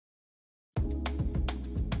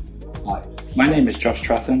Hi, my name is Josh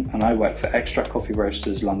Trathen and I work for Extract Coffee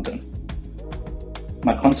Roasters London.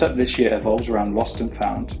 My concept this year evolves around lost and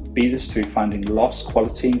found, be this through finding lost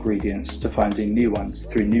quality ingredients to finding new ones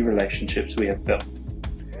through new relationships we have built.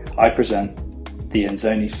 I present the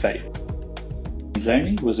Enzoni's Faith.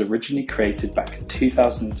 Enzoni was originally created back in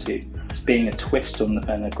 2002 as being a twist on a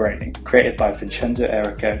Negroni created by Vincenzo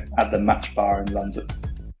Errico at the Match Bar in London.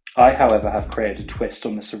 I, however, have created a twist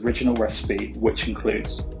on this original recipe, which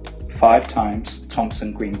includes 5 times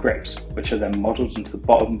Thompson green grapes, which are then modelled into the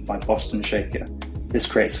bottom of my Boston shaker. This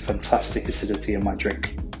creates a fantastic acidity in my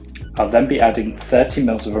drink. I'll then be adding 30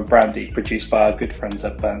 ml of a brandy produced by our good friends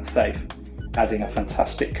at Burnt Faith, adding a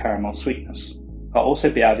fantastic caramel sweetness. I'll also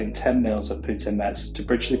be adding 10 ml of Punto Mezz to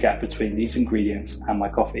bridge the gap between these ingredients and my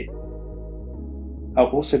coffee. I'll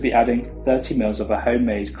also be adding 30 ml of a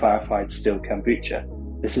homemade clarified still kombucha.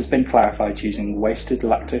 This has been clarified using wasted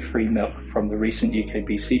lacto-free milk from the recent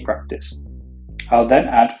UKBC practice. I'll then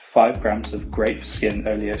add 5 grams of grape skin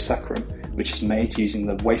oleosaccharum, which is made using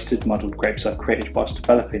the wasted muddled grapes I've created whilst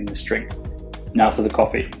developing this drink. Now for the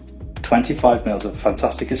coffee. 25 ml of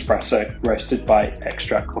fantastic espresso roasted by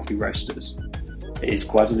Extract Coffee Roasters. It is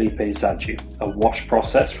Guadalupe Zaju, a wash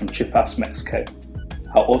process from Chiapas, Mexico.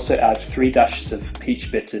 I'll also add 3 dashes of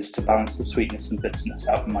peach bitters to balance the sweetness and bitterness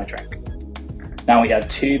out of my drink. Now we add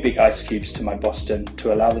 2 big ice cubes to my Boston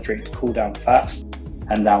to allow the drink to cool down fast,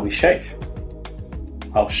 and now we shake.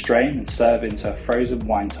 I'll strain and serve into a frozen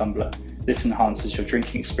wine tumbler. This enhances your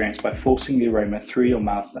drinking experience by forcing the aroma through your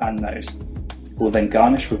mouth and nose. We'll then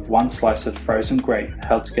garnish with 1 slice of frozen grape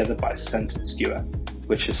held together by a scented skewer,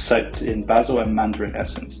 which is soaked in basil and mandarin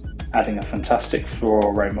essence, adding a fantastic floral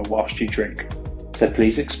aroma whilst you drink. So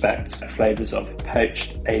please expect flavours of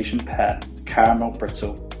poached Asian pear, caramel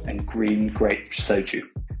brittle, and green grape soju.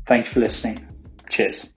 Thank you for listening. Cheers.